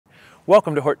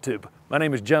Welcome to HortTube. My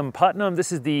name is Jim Putnam.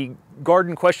 This is the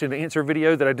garden question and answer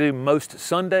video that I do most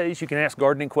Sundays. You can ask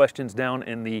gardening questions down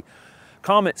in the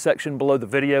comment section below the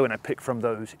video, and I pick from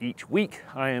those each week.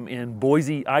 I am in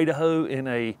Boise, Idaho, in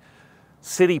a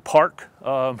city park,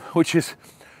 which is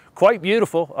quite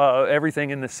beautiful.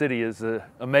 Everything in the city is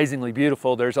amazingly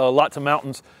beautiful. There's lots of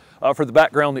mountains for the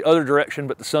background the other direction,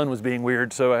 but the sun was being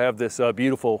weird, so I have this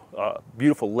beautiful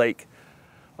lake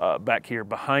back here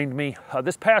behind me.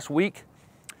 This past week,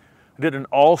 I did an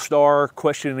all-star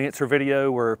question and answer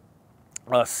video where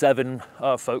 7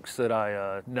 folks that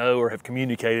I know or have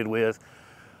communicated with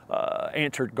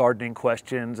answered gardening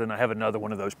questions, and I have another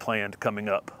one of those planned coming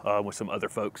up with some other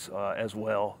folks as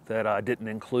well that I didn't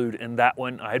include in that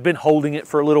one. I had been holding it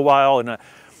for a little while, and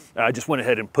I just went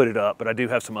ahead and put it up, but I do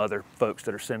have some other folks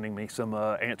that are sending me some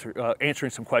answering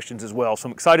some questions as well, so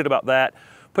I'm excited about that.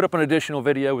 Put up an additional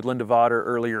video with Linda Vodder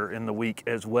earlier in the week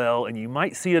as well, and you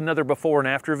might see another before and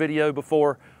after video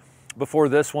before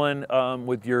this one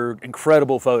with your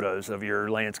incredible photos of your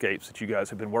landscapes that you guys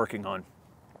have been working on.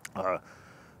 I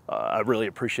really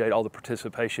appreciate all the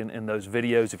participation in those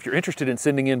videos. If you're interested in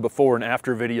sending in before and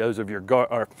after videos of your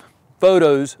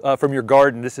photos from your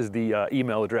garden, this is the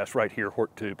email address right here,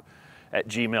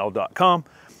 horttube@gmail.com.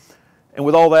 And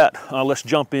with all that, let's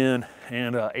jump in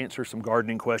and answer some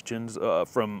gardening questions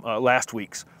from last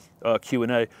week's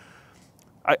Q&A.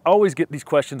 I always get these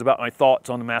questions about my thoughts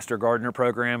on the Master Gardener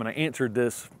program, and I answered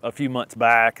this a few months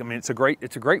back. I mean, it's a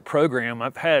great program.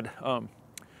 I've had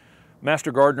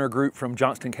Master Gardener group from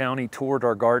Johnston County toured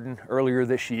our garden earlier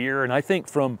this year, and I think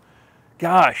one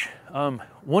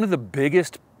of the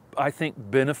biggest, I think,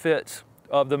 benefits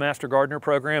of the Master Gardener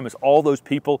program is all those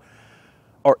people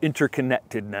are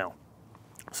interconnected now.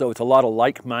 So it's a lot of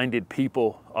like-minded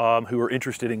people who are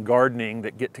interested in gardening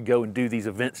that get to go and do these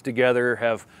events together,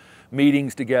 have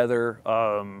meetings together,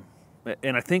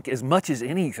 and I think as much as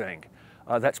anything,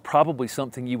 that's probably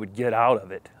something you would get out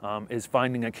of it, is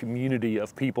finding a community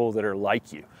of people that are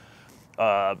like you.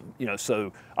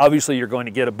 So obviously you're going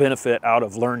to get a benefit out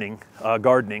of learning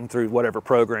gardening through whatever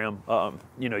program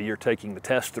you're taking the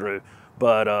test through,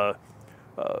 but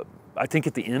I think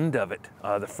at the end of it,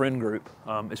 the friend group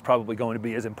is probably going to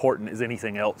be as important as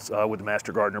anything else with the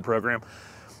Master Gardener program.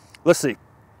 Let's see.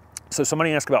 So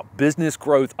somebody asked about business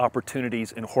growth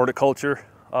opportunities in horticulture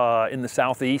in the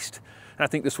Southeast. And I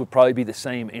think this would probably be the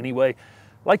same anyway.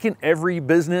 Like in every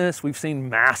business, we've seen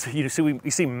we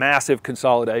see massive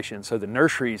consolidation. So the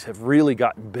nurseries have really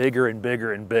gotten bigger and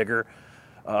bigger and bigger.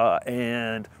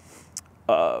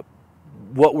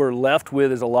 What we're left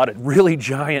with is a lot of really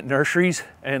giant nurseries,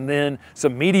 and then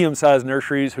some medium-sized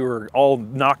nurseries who are all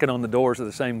knocking on the doors of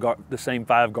the same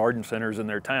 5 garden centers in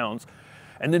their towns,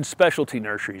 and then specialty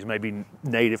nurseries, maybe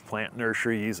native plant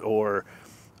nurseries or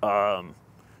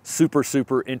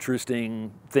super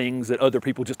interesting things that other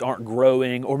people just aren't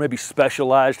growing, or maybe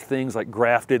specialized things like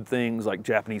grafted things like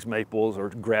Japanese maples or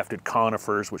grafted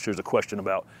conifers, which there's a question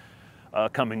about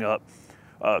coming up.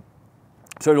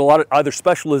 So there's a lot of either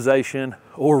specialization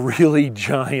or really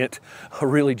giant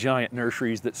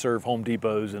nurseries that serve Home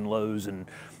Depots and Lowe's and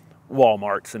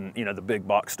Walmarts and the big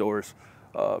box stores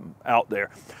out there.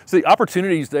 So the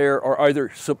opportunities there are either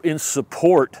in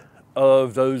support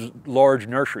of those large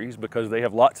nurseries because they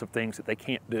have lots of things that they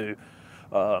can't do,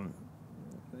 or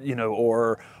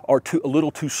are a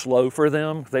little too slow for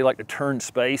them. They like to turn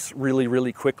space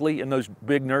really quickly in those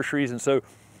big nurseries, and so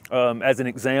as an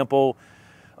example,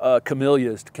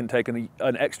 camellias can take an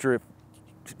extra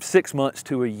 6 months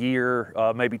to a year,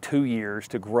 maybe 2 years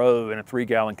to grow in a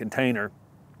 3-gallon container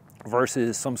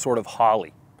versus some sort of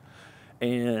holly.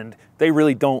 And they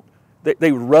really don't,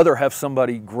 they would rather have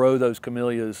somebody grow those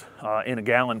camellias in a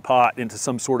gallon pot into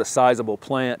some sort of sizable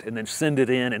plant and then send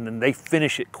it in, and then they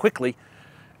finish it quickly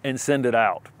and send it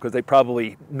out because they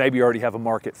maybe already have a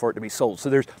market for it to be sold.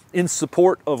 So there's in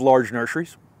support of large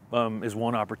nurseries. Is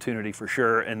one opportunity for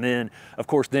sure, and then of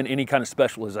course any kind of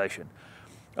specialization.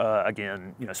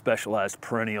 Again, specialized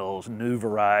perennials, new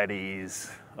varieties,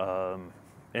 and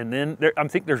then I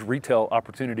think there's retail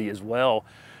opportunity as well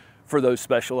for those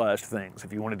specialized things.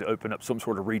 If you wanted to open up some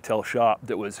sort of retail shop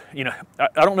that was, I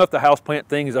don't know if the houseplant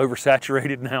thing is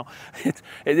oversaturated now. It's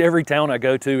every town I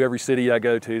go to, every city I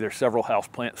go to, there's several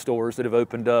houseplant stores that have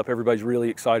opened up. Everybody's really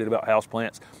excited about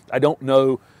houseplants. I don't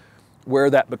know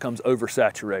where that becomes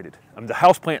oversaturated. The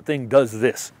houseplant thing does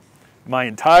this. My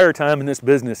entire time in this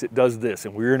business, it does this,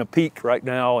 and we're in a peak right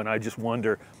now, and I just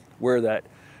wonder where that,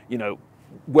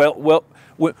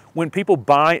 when people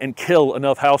buy and kill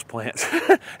enough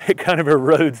houseplants, it kind of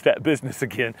erodes that business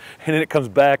again, and then it comes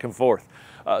back and forth.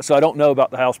 So I don't know about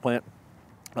the houseplant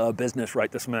business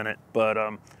right this minute, but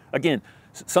again,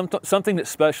 something that's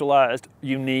specialized,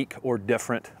 unique, or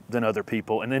different than other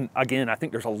people. And then again, I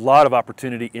think there's a lot of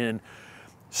opportunity in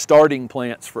starting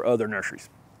plants for other nurseries.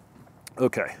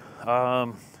 Okay,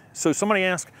 so somebody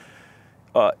asked,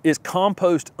 is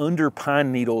compost under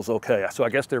pine needles okay? So I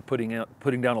guess they're putting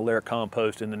down a layer of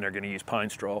compost and then they're going to use pine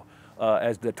straw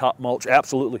as the top mulch.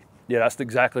 Absolutely, yeah, that's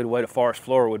exactly the way the forest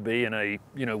floor would be in a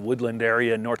woodland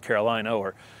area in North Carolina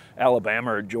or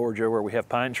Alabama or Georgia where we have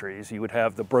pine trees. You would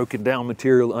have the broken down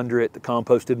material under it, the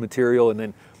composted material, and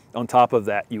then on top of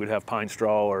that you would have pine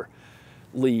straw or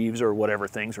leaves or whatever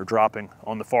things are dropping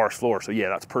on the forest floor. So yeah,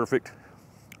 that's perfect.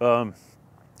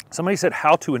 Somebody said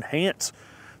how to enhance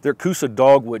their Coosa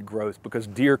dogwood growth because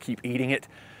deer keep eating it.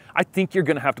 I think you're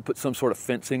going to have to put some sort of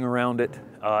fencing around it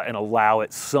and allow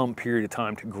it some period of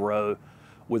time to grow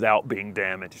without being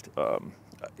damaged.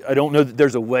 I don't know that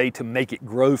there's a way to make it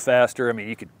grow faster. I mean,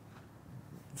 you could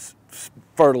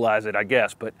fertilize it, I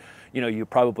guess, but you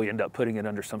probably end up putting it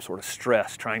under some sort of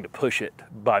stress trying to push it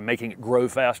by making it grow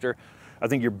faster. I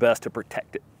think you're best to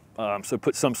protect it. So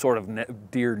put some sort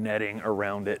of deer netting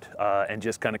around it and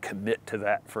just kind of commit to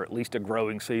that for at least a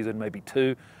growing season, maybe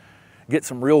 2. Get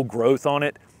some real growth on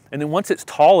it. And then once it's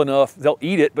tall enough, they'll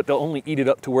eat it, but they'll only eat it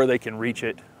up to where they can reach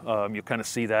it. You'll kind of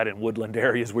see that in woodland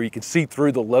areas where you can see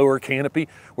through the lower canopy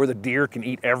where the deer can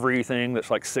eat everything that's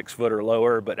like 6 foot or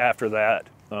lower. But after that,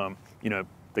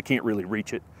 they can't really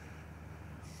reach it.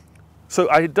 So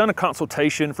I had done a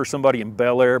consultation for somebody in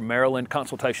Bel Air, Maryland.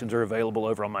 Consultations are available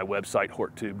over on my website,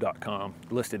 HortTube.com,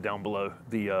 listed down below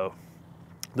the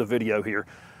video here.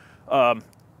 And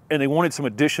they wanted some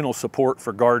additional support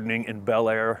for gardening in Bel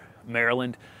Air,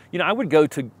 Maryland. I would go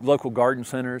to local garden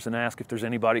centers and ask if there's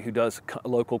anybody who does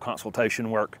local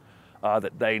consultation work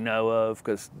that they know of,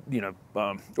 because,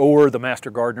 or the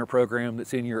Master Gardener program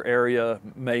that's in your area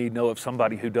may know of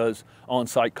somebody who does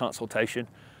on-site consultation.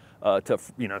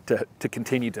 To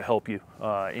continue to help you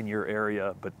in your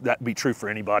area, but that'd be true for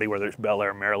anybody, whether it's Bel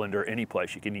Air, Maryland, or any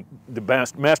place. You can the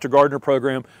Master Gardener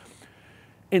program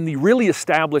in the really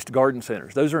established garden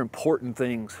centers. Those are important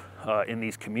things in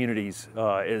these communities.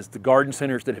 Is the garden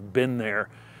centers that have been there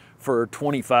for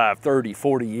 25, 30,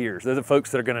 40 years. They're the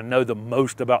folks that are going to know the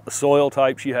most about the soil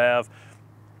types you have,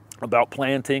 about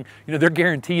planting. They're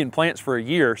guaranteeing plants for a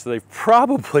year, so they've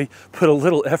probably put a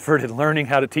little effort in learning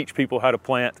how to teach people how to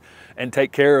plant and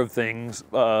take care of things,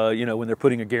 when they're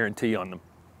putting a guarantee on them,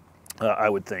 I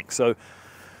would think. So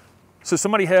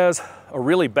somebody has a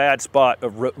really bad spot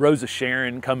of Rosa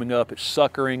Sharon coming up. It's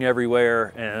suckering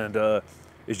everywhere and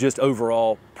is just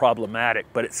overall problematic,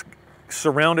 but it's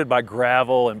surrounded by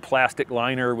gravel and plastic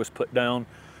liner was put down.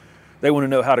 They want to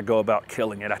know how to go about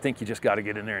killing it. I think you just got to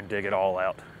get in there and dig it all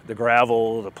out. The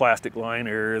gravel, the plastic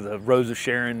liner, the Rosa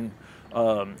Sharon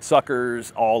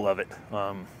suckers, all of it.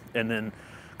 And then,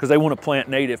 because they want to plant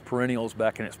native perennials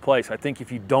back in its place. I think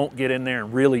if you don't get in there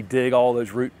and really dig all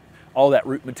that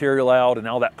root material out and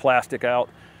all that plastic out,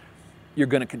 you're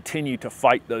going to continue to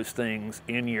fight those things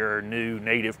in your new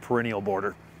native perennial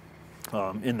border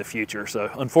in the future. So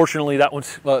unfortunately, that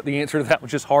one's the answer to that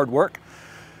one's just hard work.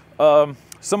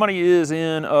 Somebody is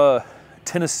in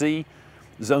Tennessee,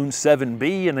 Zone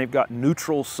 7B, and they've got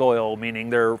neutral soil,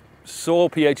 meaning their soil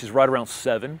pH is right around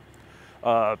 7.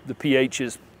 The pH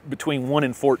is between 1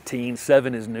 and 14.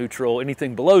 7 is neutral.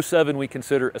 Anything below 7 we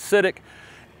consider acidic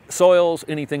soils.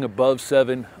 Anything above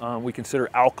 7 we consider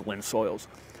alkaline soils.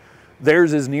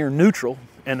 Theirs is near neutral,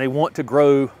 and they want to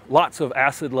grow lots of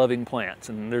acid-loving plants.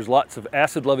 And there's lots of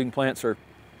acid-loving plants are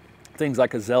things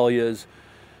like azaleas,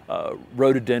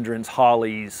 rhododendrons,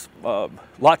 hollies,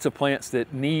 lots of plants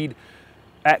that need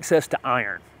access to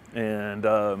iron. And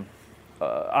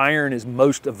iron is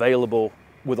most available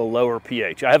with a lower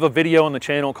pH. I have a video on the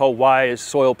channel called Why is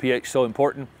Soil pH So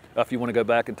Important? If you want to go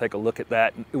back and take a look at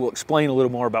that, it will explain a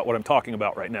little more about what I'm talking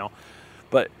about right now.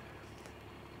 But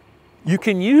you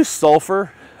can use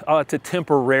sulfur to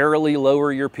temporarily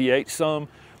lower your pH some,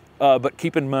 but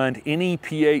keep in mind any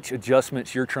pH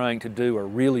adjustments you're trying to do are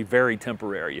really very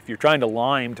temporary. If you're trying to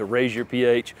lime to raise your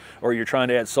pH or you're trying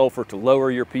to add sulfur to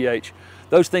lower your pH,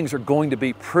 those things are going to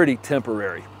be pretty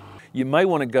temporary. You may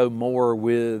want to go more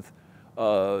with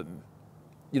the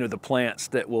plants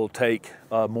that will take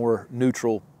more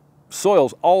neutral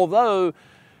soils, although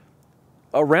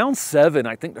around 7,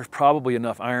 I think there's probably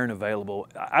enough iron available.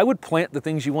 I would plant the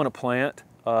things you want to plant.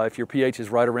 If your pH is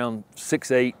right around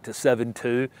 6.8 to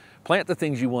 7.2, plant the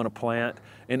things you want to plant,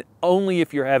 and only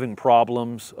if you're having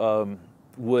problems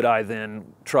would I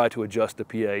then try to adjust the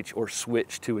pH or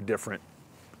switch to a different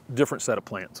set of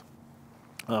plants.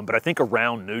 But I think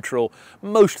around neutral,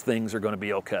 most things are going to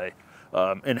be okay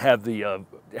and have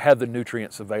the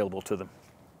nutrients available to them.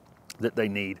 that they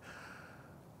need.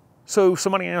 So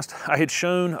somebody asked, I had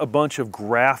shown a bunch of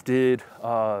grafted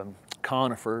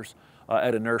conifers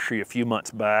at a nursery a few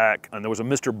months back, and there was a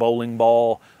Mr. Bowling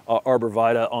Ball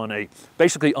arborvitae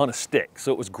basically on a stick.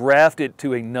 So it was grafted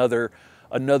to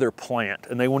another plant,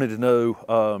 and they wanted to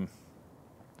know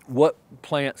what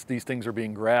plants these things are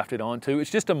being grafted onto.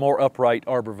 It's just a more upright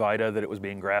arborvitae that it was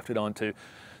being grafted onto.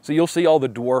 So you'll see all the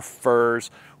dwarf firs.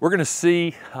 We're gonna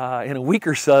see in a week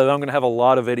or so, I'm gonna have a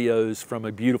lot of videos from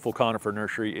a beautiful conifer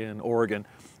nursery in Oregon,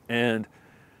 and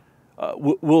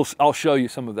I'll show you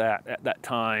some of that at that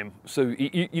time. So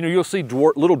you'll see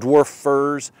little dwarf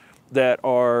firs that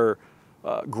are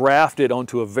grafted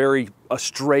onto a very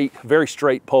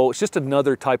straight pole. It's just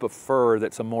another type of fir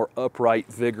that's a more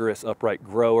upright, vigorous, upright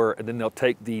grower, and then they'll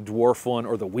take the dwarf one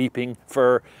or the weeping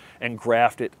fir and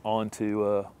graft it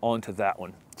onto that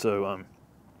one. So,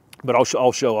 but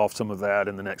I'll show off some of that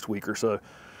in the next week or so.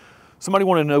 Somebody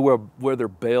wanted to know whether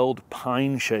baled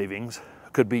pine shavings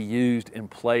could be used in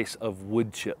place of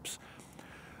wood chips.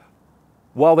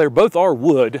 While they both are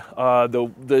wood,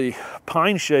 the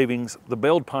pine shavings, the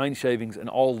baled pine shavings, in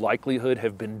all likelihood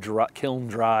have been kiln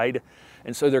dried,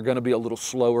 and so they're going to be a little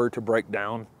slower to break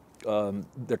down.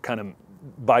 They're kind of,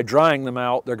 by drying them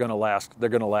out, they're going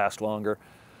to last longer.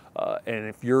 And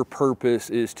if your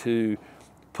purpose is to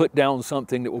put down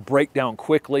something that will break down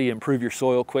quickly, improve your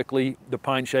soil quickly, the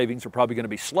pine shavings are probably going to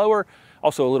be slower,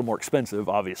 also a little more expensive,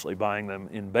 obviously, buying them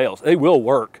in bales. They will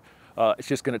work. It's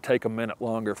just going to take a minute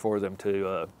longer for them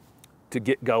to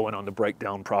get going on the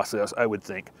breakdown process, I would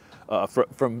think,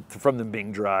 from them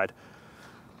being dried.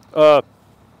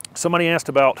 Somebody asked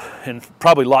about, and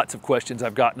probably lots of questions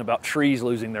I've gotten about trees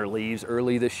losing their leaves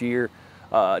early this year.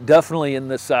 Definitely in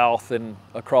the South and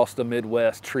across the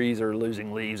Midwest, trees are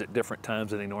losing leaves at different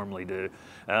times than they normally do.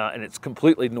 And it's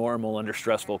completely normal under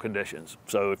stressful conditions.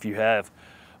 So if you have,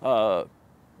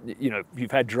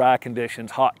 you've had dry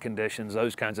conditions, hot conditions,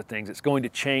 those kinds of things, it's going to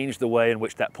change the way in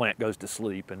which that plant goes to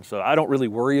sleep. And so I don't really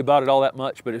worry about it all that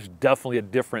much, but it's definitely a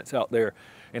difference out there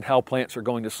in how plants are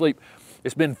going to sleep.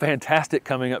 It's been fantastic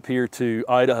coming up here to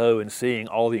Idaho and seeing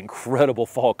all the incredible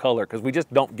fall color, because we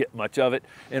just don't get much of it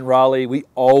in Raleigh. We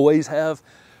always have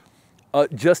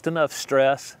just enough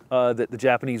stress that the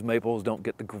Japanese maples don't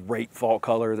get the great fall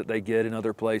color that they get in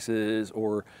other places,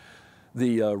 or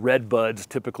the red buds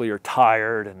typically are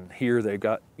tired, and here they've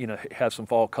got, have some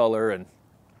fall color, and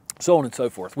so on and so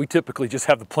forth. We typically just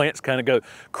have the plants kind of go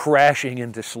crashing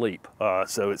into sleep.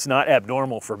 So it's not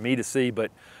abnormal for me to see, but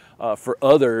for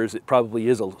others, it probably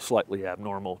is slightly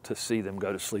abnormal to see them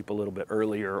go to sleep a little bit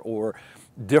earlier or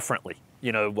differently.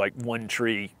 Like one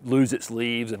tree lose its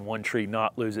leaves and one tree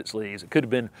not lose its leaves. It could have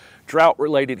been drought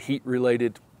related, heat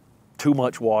related, too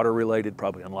much water related,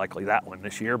 probably unlikely that one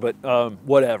this year, but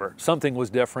whatever. Something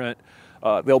was different.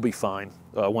 They'll be fine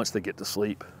once they get to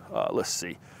sleep. Let's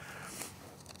see.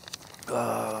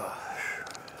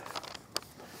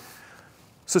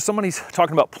 So somebody's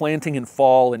talking about planting in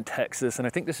fall in Texas, and I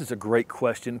think this is a great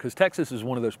question, because Texas is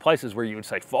one of those places where you would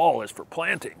say fall is for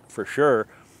planting, for sure.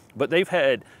 But they've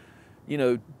had,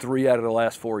 3 out of the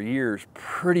last 4 years,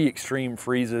 pretty extreme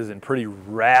freezes and pretty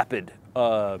rapid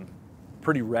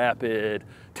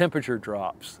temperature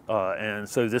drops. And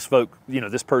so this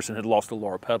person had lost a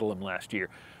loropetalum last year.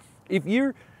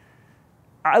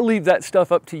 I leave that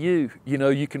stuff up to you.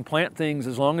 You can plant things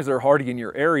as long as they're hardy in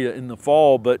your area in the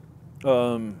fall, but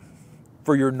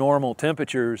for your normal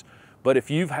temperatures. But if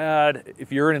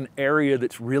you're in an area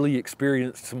that's really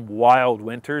experienced some wild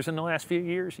winters in the last few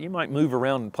years, you might move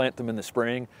around and plant them in the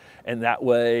spring. And that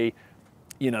way,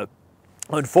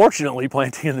 unfortunately,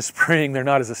 planting in the spring, they're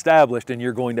not as established, and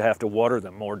you're going to have to water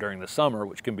them more during the summer,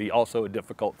 which can be also a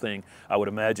difficult thing, I would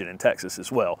imagine, in Texas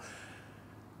as well.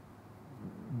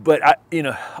 But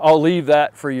I'll leave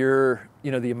that for your,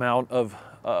 the amount of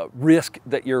risk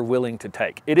that you're willing to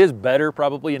take. It is better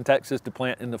probably in Texas to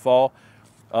plant in the fall.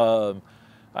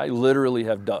 I literally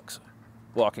have ducks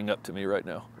walking up to me right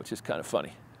now, which is kind of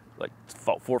funny, like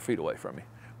 4 feet away from me.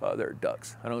 There are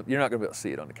ducks. You're not gonna be able to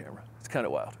see it on the camera. It's kind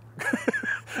of wild.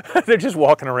 They're just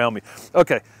walking around me.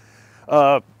 Okay.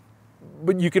 But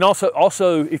you can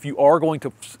also if you are going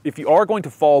to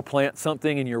fall plant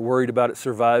something and you're worried about it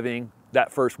surviving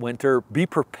that first winter, be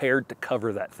prepared to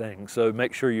cover that thing. So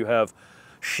make sure you have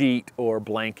sheet or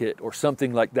blanket or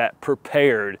something like that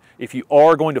prepared if you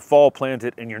are going to fall plant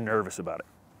it and you're nervous about it.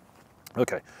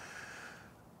 Okay.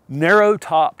 Narrow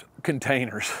topped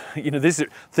containers. This is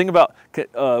thing about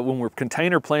when we're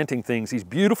container planting things, these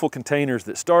beautiful containers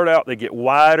that start out, they get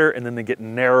wider and then they get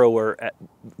narrower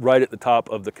right at the top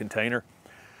of the container.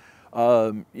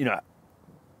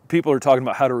 people are talking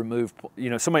about how to remove,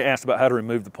 somebody asked about how to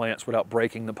remove the plants without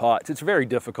breaking the pots. It's very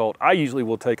difficult. I usually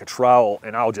will take a trowel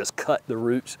and I'll just cut the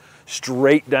roots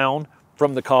straight down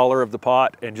from the collar of the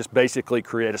pot and just basically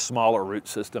create a smaller root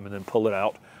system and then pull it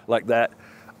out like that.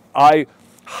 I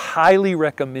highly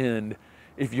recommend,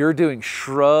 if you're doing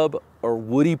shrub or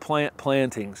woody plant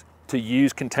plantings, to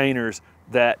use containers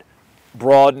that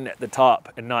broaden at the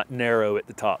top and not narrow at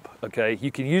the top, okay?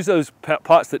 You can use those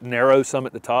pots that narrow some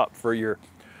at the top for your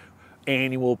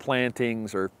annual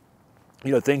plantings or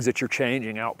things that you're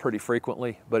changing out pretty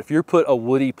frequently. But if you put a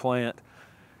woody plant,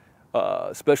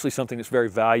 especially something that's very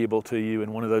valuable to you,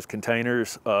 in one of those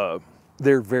containers,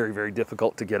 they're very, very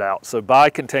difficult to get out. So buy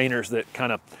containers that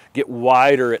kind of get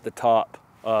wider at the top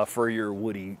for your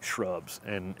woody shrubs,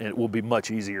 and it will be much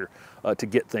easier to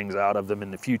get things out of them in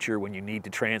the future when you need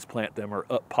to transplant them or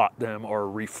up pot them or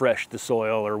refresh the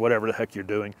soil or whatever the heck you're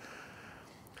doing.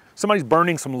 Somebody's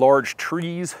burning some large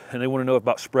trees and they want to know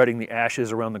about spreading the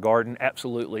ashes around the garden.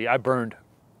 Absolutely. I burned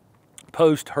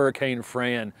post-Hurricane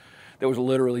Fran. There was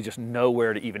literally just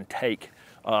nowhere to even take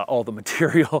all the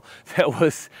material that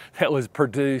was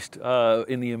produced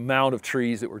in the amount of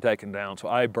trees that were taken down. So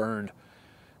I burned,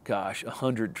 gosh,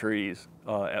 100 trees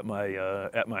at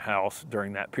my house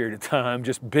during that period of time.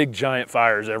 Just big giant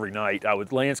fires every night. I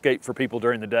would landscape for people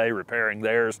during the day, repairing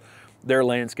their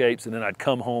landscapes, and then I'd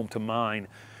come home to mine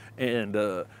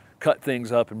and cut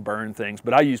things up and burn things.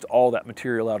 But I used all that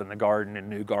material out in the garden in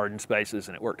new garden spaces,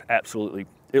 and it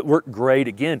worked great.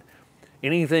 Again,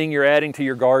 anything you're adding to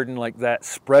your garden like that,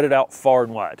 spread it out far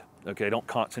and wide. Okay, don't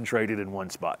concentrate it in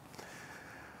one spot.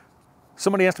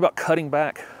 Somebody asked about cutting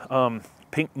back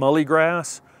pink mully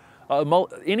grass.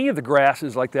 Any of the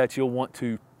grasses like that, you'll want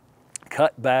to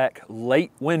cut back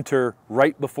late winter,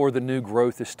 right before the new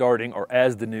growth is starting, or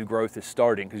as the new growth is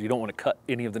starting, because you don't want to cut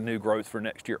any of the new growth for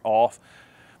next year off,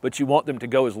 but you want them to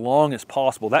go as long as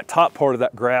possible. That top part of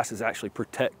that grass is actually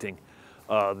protecting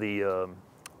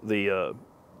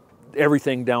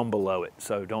everything down below it.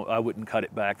 So I wouldn't cut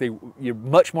it back. You're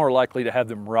much more likely to have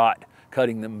them rot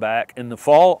cutting them back in the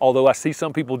fall, although I see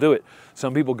some people do it.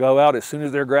 Some people go out as soon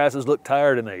as their grasses look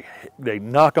tired and they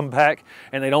knock them back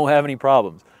and they don't have any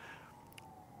problems.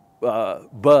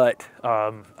 But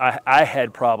I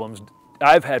had problems.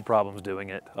 I've had problems doing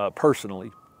it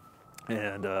personally,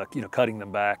 and cutting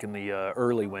them back in the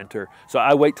early winter. So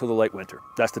I wait till the late winter.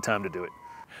 That's the time to do it.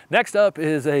 Next up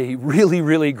is a really,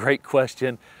 really great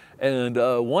question, and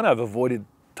one I've avoided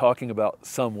talking about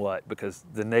somewhat because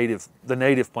the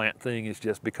native plant thing has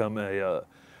just become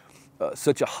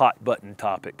such a hot button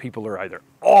topic. People are either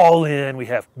all in, we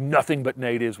have nothing but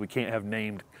natives, we can't have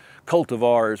named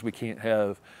cultivars, we can't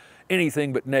have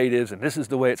anything but natives, and this is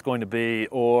the way it's going to be,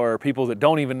 or people that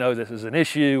don't even know this is an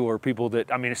issue, or people that,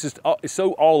 it's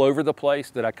so all over the place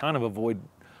that I kind of avoid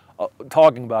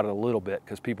talking about it a little bit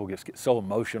because people just get so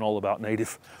emotional about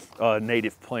native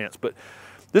plants. But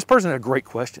this person had a great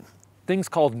question. Things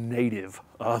called native,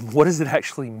 what does it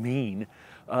actually mean?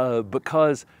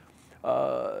 Because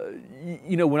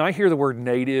when I hear the word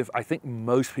native, I think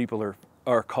most people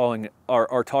are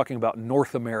talking about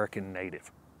North American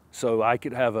native. So I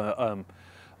could have an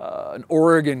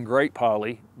Oregon Great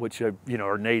Poly, which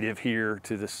are native here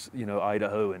to this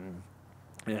Idaho and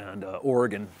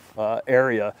Oregon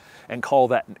area, and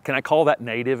can I call that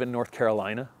native in North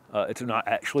Carolina? It's not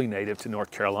actually native to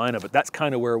North Carolina, but that's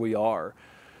kind of where we are.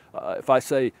 If I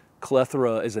say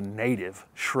clethra is a native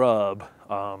shrub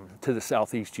to the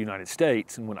southeast United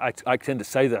States, and when I tend to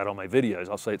say that on my videos,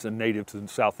 I'll say it's a native to the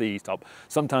southeast. I'll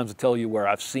sometimes tell you where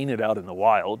I've seen it out in the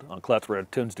wild. Clethra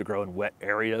tends to grow in wet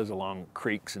areas along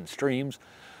creeks and streams,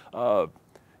 and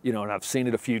I've seen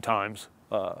it a few times,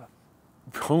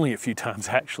 only a few times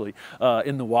actually,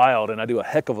 in the wild, and I do a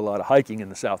heck of a lot of hiking in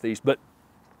the southeast. But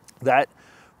that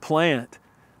plant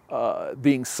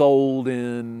being sold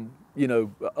in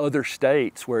other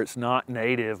states where it's not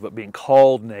native but being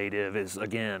called native is,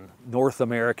 again, North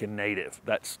American native.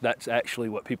 That's actually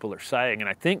what people are saying. And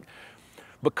I think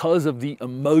because of the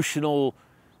emotional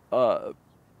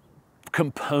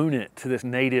component to this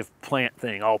native plant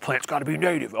thing, all plants got to be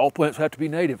native, all plants have to be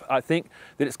native, I think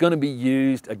that it's going to be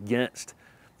used against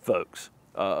folks.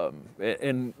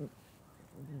 And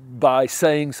by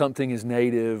saying something is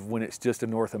native when it's just a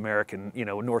North American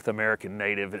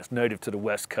native, and it's native to the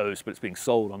West Coast, but it's being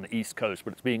sold on the East Coast,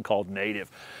 but it's being called native.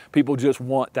 People just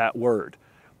want that word.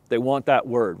 They want that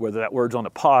word, whether that word's on a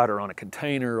pot or on a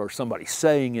container or somebody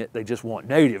saying it, they just want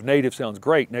native. Native sounds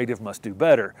great. Native must do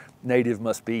better. Native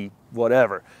must be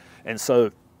whatever. And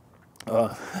so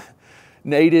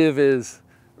native is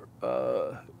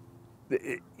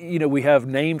you know, we have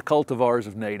named cultivars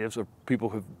of natives, or people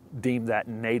who've deemed that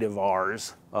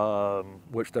nativars,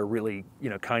 which they're really, you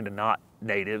know, kind of not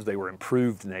natives. They were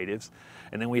improved natives.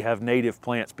 And then we have native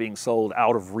plants being sold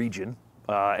out of region,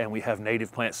 and we have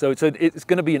native plants. So it's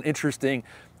going to be an interesting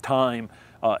time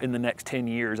in the next 10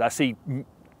 years. I see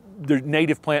the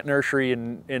native plant nursery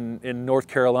in North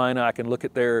Carolina. I can look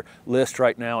at their list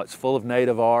right now. It's full of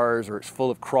nativars, or it's full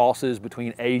of crosses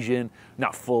between Asian,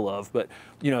 not full of, but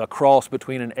you know, a cross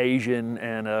between an Asian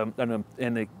and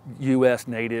a U.S.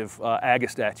 native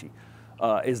agastache.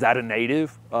 Is that a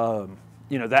native?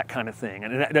 You know, that kind of thing,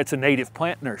 and that's a native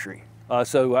plant nursery.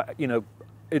 You know,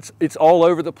 it's all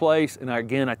over the place, and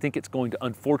again, I think it's going to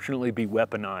unfortunately be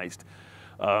weaponized.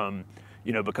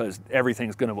 You know, because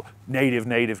everything's going to native,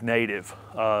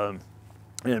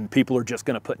 and people are just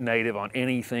going to put native on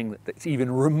anything that's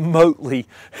even remotely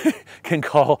can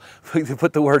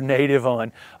put the word native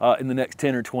on in the next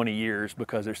 10 or 20 years,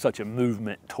 because there's such a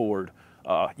movement toward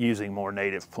using more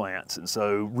native plants. And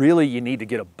so really you need to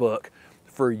get a book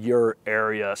for your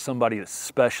area, somebody that's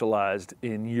specialized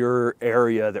in your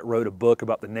area that wrote a book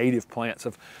about the native plants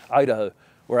of Idaho,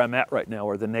 where I'm at right now,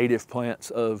 or the native plants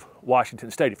of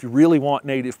Washington State. If you really want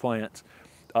native plants,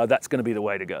 that's going to be the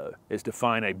way to go, is to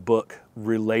find a book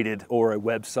related, or a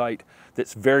website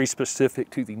that's very specific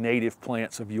to the native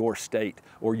plants of your state,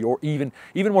 or your even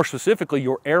more specifically,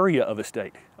 your area of a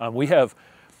state. We have,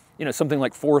 you know, something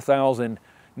like 4,000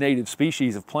 native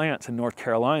species of plants in North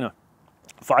Carolina.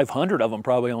 500 of them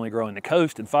probably only grow in the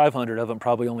coast, and 500 of them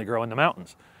probably only grow in the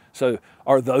mountains. So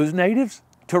are those natives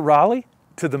to Raleigh,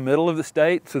 to the middle of the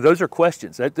state? So those are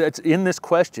questions. That's in this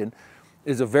question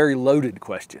is a very loaded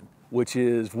question, which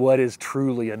is, what is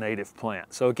truly a native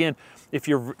plant? So again, if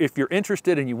you're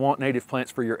interested and you want native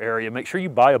plants for your area, make sure you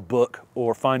buy a book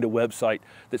or find a website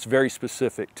that's very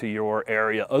specific to your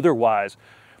area. Otherwise,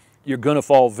 you're going to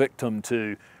fall victim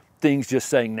to things just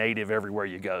saying native everywhere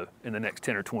you go in the next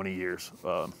 10 or 20 years.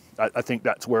 I think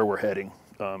that's where we're heading.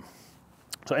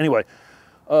 So anyway,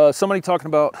 somebody talking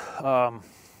about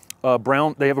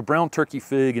they have a brown turkey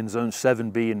fig in zone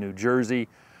 7B in New Jersey.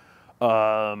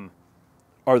 Are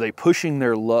they pushing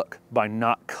their luck by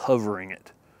not covering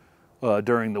it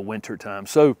during the winter time?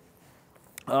 So,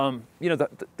 you know,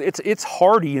 it's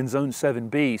hardy in zone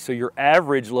 7B, so your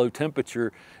average low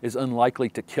temperature is unlikely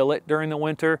to kill it during the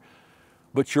winter,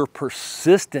 but your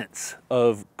persistence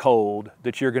of cold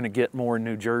that you're going to get more in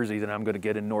New Jersey than I'm going to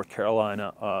get in North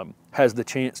Carolina has the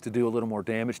chance to do a little more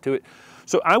damage to it.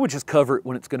 So I would just cover it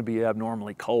when it's going to be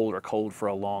abnormally cold, or cold for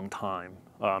a long time.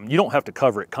 You don't have to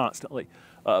cover it constantly,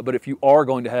 but if you are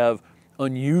going to have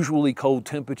unusually cold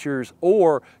temperatures,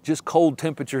 or just cold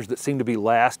temperatures that seem to be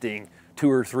lasting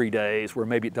 2 or 3 days, where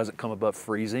maybe it doesn't come above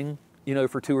freezing, you know,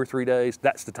 for 2 or 3 days,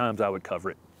 that's the times I would cover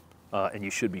it, and you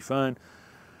should be fine.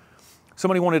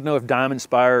 Somebody wanted to know if Diamond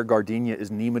Spire gardenia is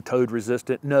nematode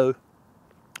resistant. No.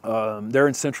 They're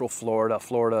in central Florida.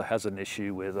 Florida has an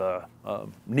issue with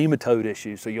nematode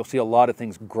issues, so you'll see a lot of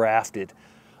things grafted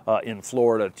in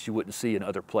Florida that you wouldn't see in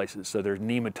other places. So there's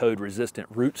nematode resistant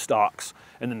root stocks,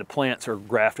 and then the plants are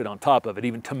grafted on top of it.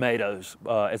 Even tomatoes,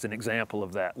 as an example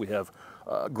of that. We have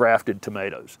grafted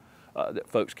tomatoes that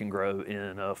folks can grow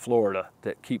in Florida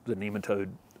that keep the nematode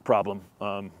problem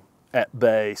at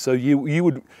bay. So you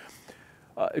would,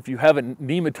 if you have a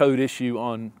nematode issue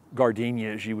on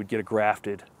gardenias, you would get a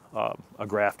grafted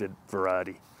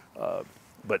variety.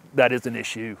 But that is an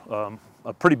issue,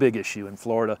 a pretty big issue in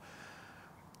Florida.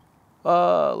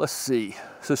 Let's see.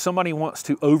 So somebody wants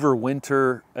to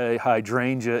overwinter a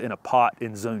hydrangea in a pot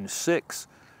in zone 6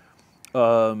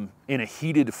 in a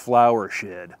heated flower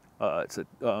shed. It's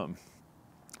a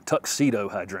tuxedo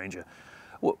hydrangea.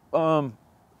 Well,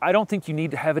 I don't think you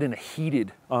need to have it in a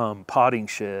heated potting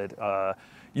shed.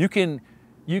 You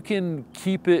can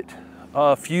keep it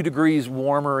a few degrees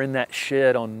warmer in that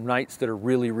shed on nights that are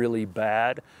really, really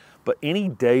bad. But any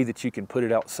day that you can put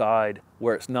it outside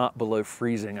where it's not below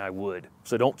freezing, I would.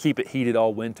 So don't keep it heated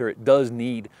all winter. It does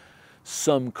need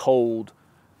some cold.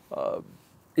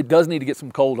 It does need to get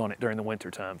some cold on it during the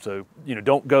winter time. So, you know,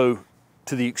 don't go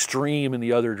to the extreme in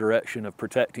the other direction of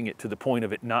protecting it to the point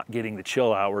of it not getting the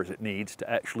chill hours it needs to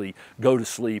actually go to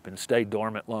sleep and stay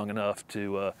dormant long enough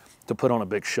to put on a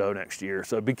big show next year.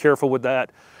 So be careful with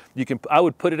that. I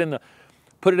would put it in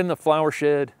the flower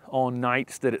shed on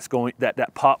nights that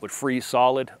that pot would freeze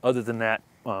solid. Other than that,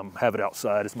 have it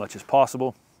outside as much as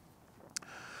possible.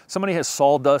 Somebody has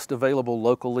sawdust available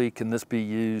locally. Can this be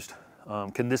used?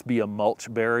 Can this be a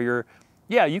mulch barrier?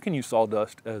 Yeah, you can use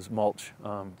sawdust as mulch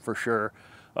for sure.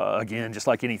 Again, just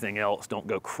like anything else, don't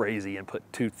go crazy and put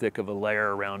too thick of a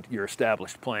layer around your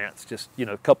established plants. Just, you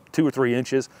know, 2 or 3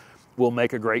 inches will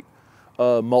make a great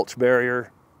mulch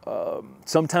barrier.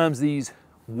 Sometimes these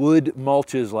wood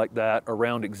mulches like that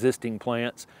around existing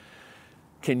plants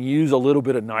can use a little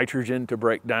bit of nitrogen to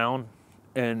break down,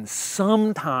 and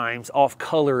sometimes off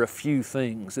color a few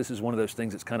things. This is one of those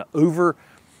things that's kind of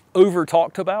over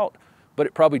talked about, but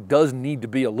it probably does need to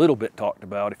be a little bit talked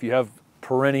about. If you have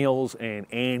perennials and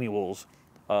annuals,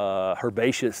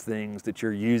 herbaceous things that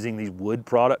you're using these wood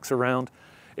products around,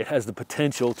 it has the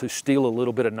potential to steal a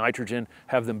little bit of nitrogen,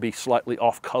 have them be slightly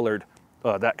off colored,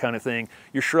 that kind of thing.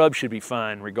 Your shrubs should be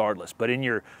fine regardless, but in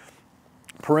your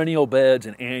perennial beds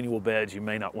and annual beds, you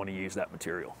may not want to use that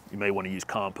material. You may want to use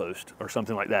compost or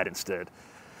something like that instead.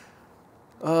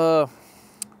 So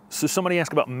somebody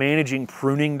asked about managing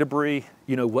pruning debris,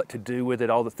 you know, what to do with it,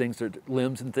 all the things, that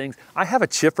limbs and things. I have a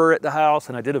chipper at the house,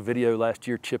 and I did a video last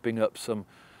year chipping up some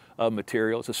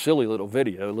material. It's a silly little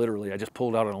video, literally. I just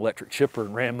pulled out an electric chipper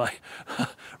and ran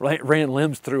ran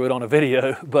limbs through it on a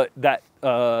video, but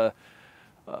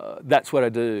that's what I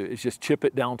do, is just chip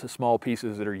it down to small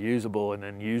pieces that are usable and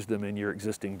then use them in your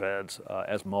existing beds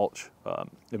as mulch.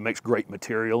 It makes great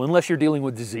material, unless you're dealing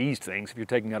with diseased things. If you're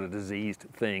taking out a diseased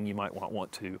thing, you might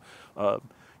want to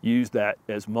use that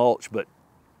as mulch, but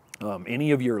any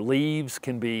of your leaves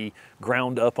can be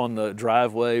ground up on the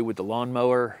driveway with the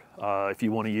lawnmower if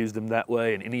you want to use them that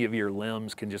way, and any of your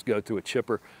limbs can just go through a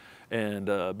chipper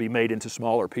and be made into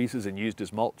smaller pieces and used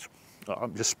as mulch.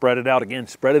 Just spread it out again,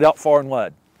 spread it out far and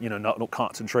wide. You know, don't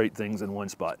concentrate things in one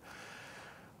spot.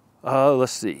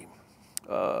 Let's see.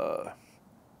 So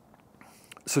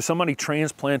somebody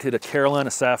transplanted a Carolina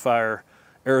Sapphire,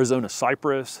 Arizona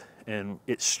Cypress, and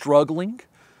it's struggling.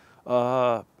 They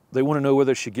want to know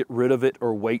whether they should get rid of it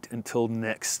or wait until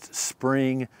next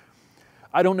spring.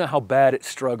 I don't know how bad it's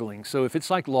struggling. So if it's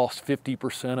like lost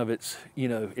 50% of its, you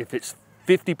know, if it's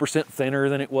 50% thinner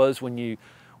than it was when you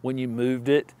moved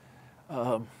it,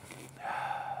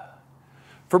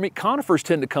 for me, conifers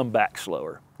tend to come back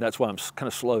slower. That's why I'm kind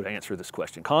of slow to answer this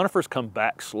question. Conifers come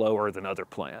back slower than other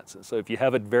plants. And so if you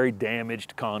have a very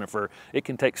damaged conifer, it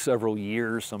can take several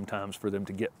years sometimes for them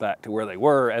to get back to where they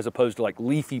were, as opposed to like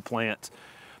leafy plants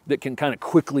that can kind of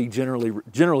quickly,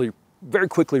 generally very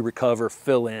quickly recover,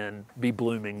 fill in, be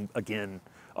blooming again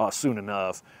soon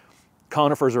enough.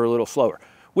 Conifers are a little slower.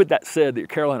 With that said, the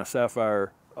Carolina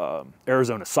Sapphire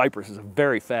Arizona Cypress is a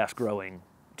very fast growing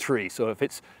tree. So if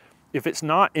it's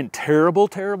not in terrible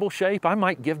shape, I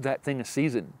might give that thing a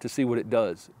season to see what it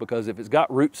does. Because if it's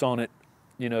got roots on it,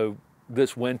 you know,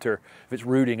 this winter, if it's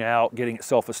rooting out, getting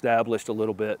itself established a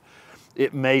little bit,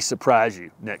 it may surprise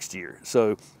you next year.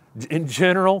 So in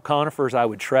general, conifers I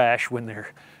would trash when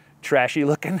they're trashy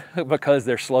looking because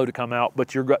they're slow to come out,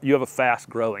 but you have a fast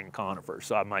growing conifer,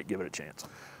 so I might give it a chance.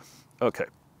 Okay.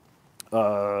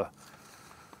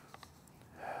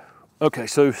 Okay,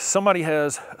 so somebody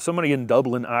in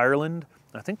Dublin, Ireland.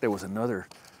 I think there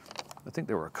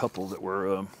were a couple that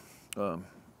were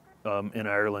in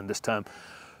Ireland this time.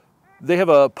 They have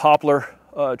a poplar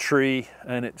tree,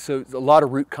 and so a lot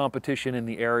of root competition in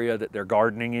the area that they're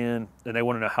gardening in, and they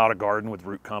want to know how to garden with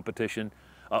root competition.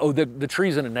 The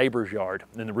tree's in a neighbor's yard,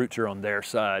 and the roots are on their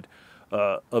side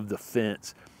of the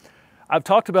fence. I've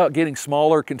talked about getting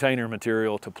smaller container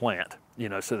material to plant, you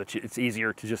know, so that it's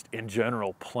easier to just in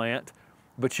general plant,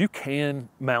 but you can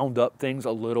mound up things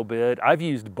a little bit. I've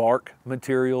used bark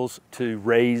materials to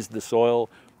raise the soil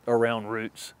around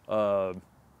roots and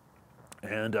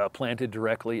planted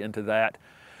directly into that.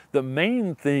 The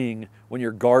main thing when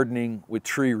you're gardening with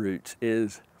tree roots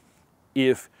is,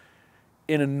 if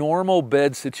in a normal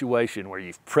bed situation where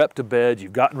you've prepped a bed,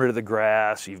 you've gotten rid of the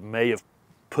grass, you may have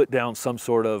put down some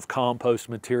sort of compost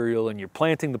material and you're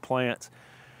planting the plants,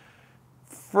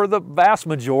 for the vast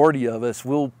majority of us,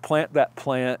 we'll plant that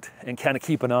plant and kind of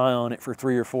keep an eye on it for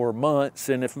 3 or 4 months.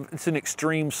 And if it's an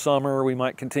extreme summer, we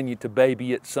might continue to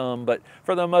baby it some, but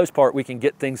for the most part, we can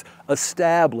get things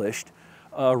established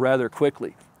rather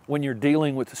quickly. When you're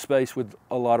dealing with a space with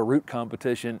a lot of root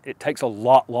competition, it takes a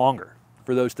lot longer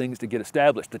for those things to get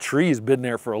established. The tree has been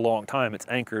there for a long time, it's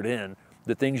anchored in.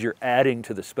 The things you're adding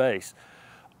to the space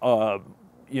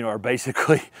you know, are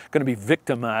basically going to be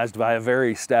victimized by a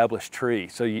very established tree.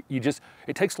 So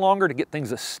it takes longer to get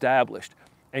things established,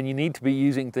 and you need to be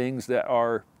using things that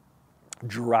are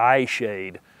dry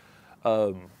shade,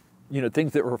 you know,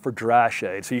 things that are for dry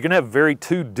shade. So you're going to have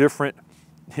two different,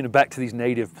 you know, back to these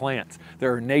native plants.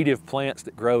 There are native plants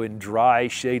that grow in dry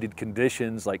shaded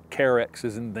conditions, like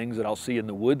carexes and things that I'll see in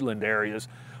the woodland areas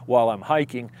while I'm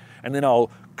hiking, and then I'll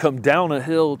come down a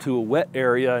hill to a wet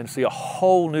area and see a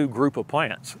whole new group of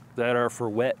plants that are for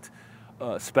wet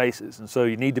spaces. And so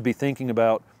you need to be thinking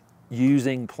about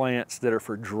using plants that are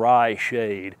for dry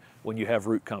shade when you have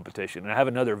root competition. And I have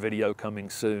another video coming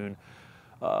soon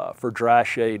for dry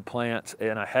shade plants,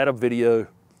 and I had a video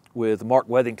with Mark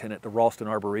Wethington at the Ralston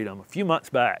Arboretum a few months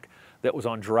back that was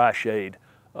on dry shade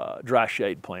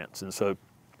plants. And so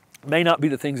may not be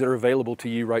the things that are available to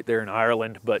you right there in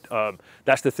Ireland, but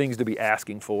that's the things to be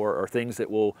asking for, or things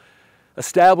that will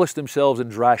establish themselves in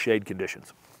dry shade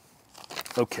conditions.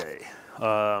 Okay,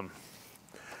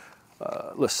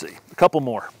 let's see, a couple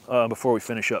more before we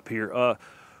finish up here.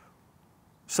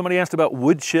 Somebody asked about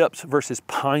wood chips versus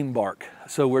pine bark.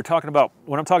 So when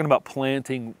I'm talking about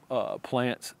planting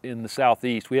plants in the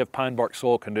southeast, we have pine bark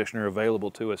soil conditioner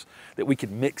available to us that we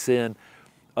can mix in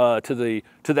to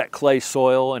that clay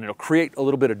soil, and it'll create a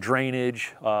little bit of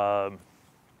drainage. But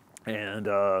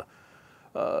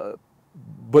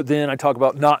then I talk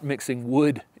about not mixing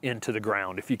wood into the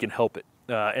ground if you can help it.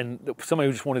 And somebody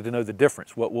just wanted to know the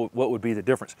difference. What would be the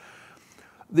difference?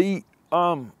 The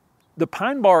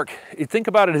pine bark, you think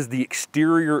about it as the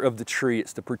exterior of the tree.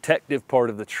 It's the protective part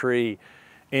of the tree,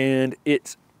 and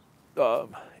it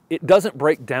doesn't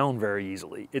break down very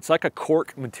easily. It's like a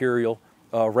cork material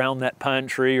around that pine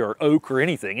tree or oak or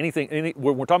anything.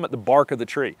 We're talking about the bark of the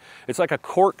tree. It's like a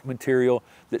cork material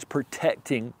that's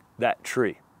protecting that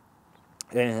tree,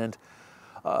 and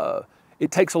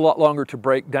it takes a lot longer to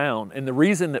break down. And the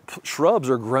reason that shrubs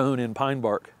are grown in pine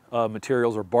bark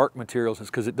materials or bark materials is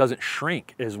because it doesn't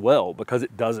shrink as well, because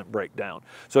it doesn't break down.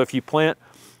 So if you plant,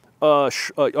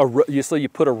 you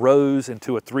put a rose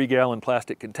into a 3-gallon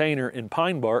plastic container in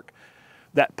pine bark,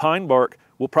 that pine bark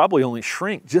will probably only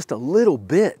shrink just a little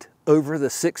bit over the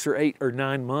 6 or 8 or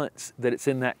 9 months that it's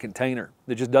in that container.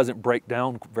 It just doesn't break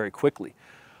down very quickly.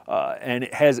 And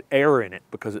it has air in it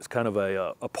because it's kind of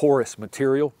a porous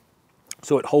material.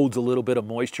 So it holds a little bit of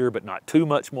moisture, but not too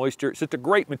much moisture. It's just a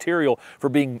great material for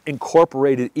being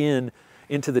incorporated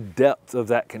into the depth of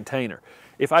that container.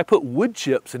 If I put wood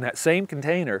chips in that same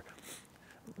container,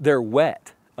 they're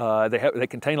wet. They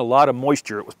contain a lot of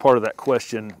moisture. It was part of that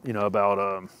question,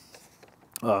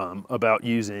 about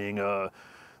using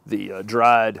the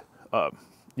dried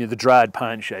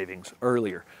pine shavings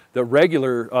earlier. The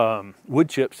regular wood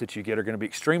chips that you get are going to be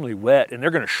extremely wet, and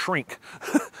they're going to shrink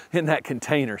in that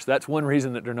container. So that's one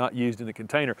reason that they're not used in the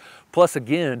container. Plus,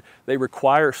 again, they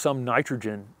require some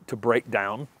nitrogen to break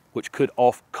down, which could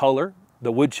off-color,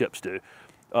 the wood chips do,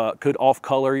 could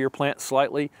off-color your plant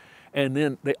slightly. And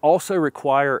then they also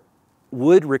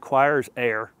wood requires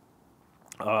air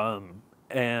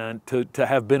and to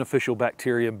have beneficial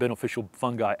bacteria and beneficial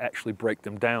fungi actually break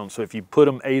them down. So if you put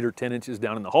them 8 or 10 inches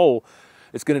down in the hole,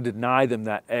 it's going to deny them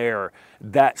that air.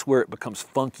 That's where it becomes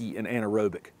funky and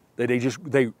anaerobic.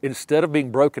 They instead of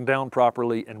being broken down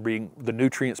properly and the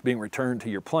nutrients being returned to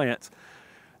your plants,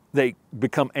 they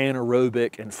become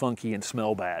anaerobic and funky and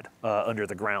smell bad under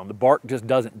the ground. The bark just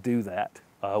doesn't do that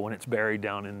when it's buried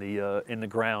down in the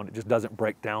ground. It just doesn't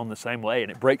break down the same way,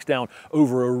 and it breaks down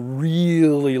over a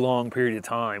really long period of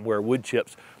time, where wood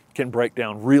chips can break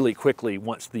down really quickly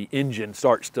once the engine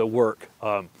starts to work.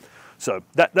 So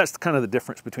that's kind of the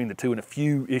difference between the two, and a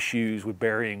few issues with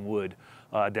burying wood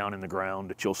down in the ground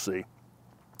that you'll see.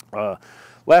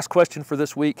 Last question for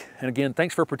this week, and again,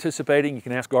 thanks for participating. You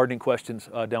can ask gardening questions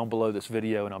down below this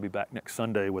video, and I'll be back next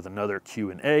Sunday with another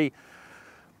Q&A.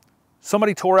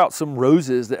 Somebody tore out some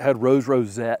roses that had rose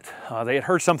rosette. They had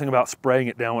heard something about spraying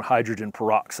it down with hydrogen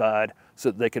peroxide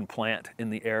so that they can plant in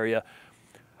the area.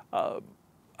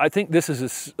 I think this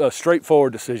is a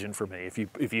straightforward decision for me.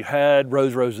 If you had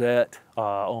rose rosette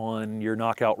on your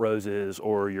knockout roses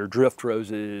or your drift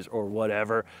roses or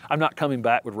whatever, I'm not coming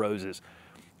back with roses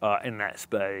in that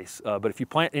space. But if you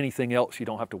plant anything else, you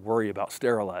don't have to worry about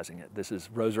sterilizing it.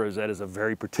 Rose rosette is a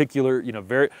very particular,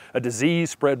 a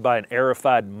disease spread by an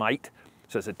aerified mite.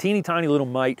 So it's a teeny tiny little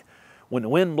mite. When the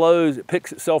wind blows, it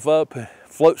picks itself up,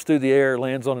 floats through the air,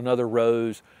 lands on another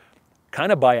rose,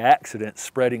 kind of by accident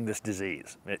spreading this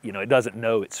disease. It doesn't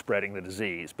know it's spreading the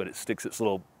disease, but it sticks its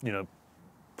little,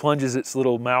 plunges its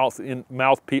little mouth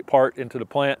part into the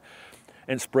plant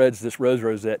and spreads this rose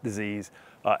rosette disease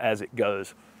as it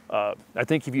goes. I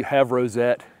think if you have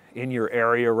rosette in your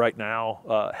area right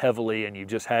now heavily, and you've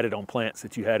just had it on plants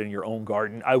that you had in your own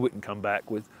garden, I wouldn't come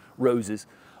back with roses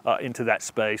into that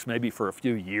space, maybe for a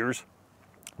few years.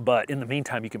 But in the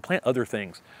meantime, you can plant other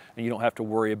things and you don't have to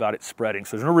worry about it spreading.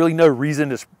 So there's really no reason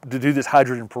to do this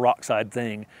hydrogen peroxide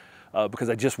thing because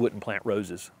I just wouldn't plant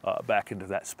roses back into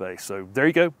that space. So there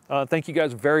you go. Thank you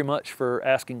guys very much for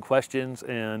asking questions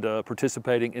and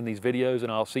participating in these videos,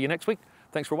 and I'll see you next week.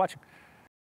 Thanks for watching.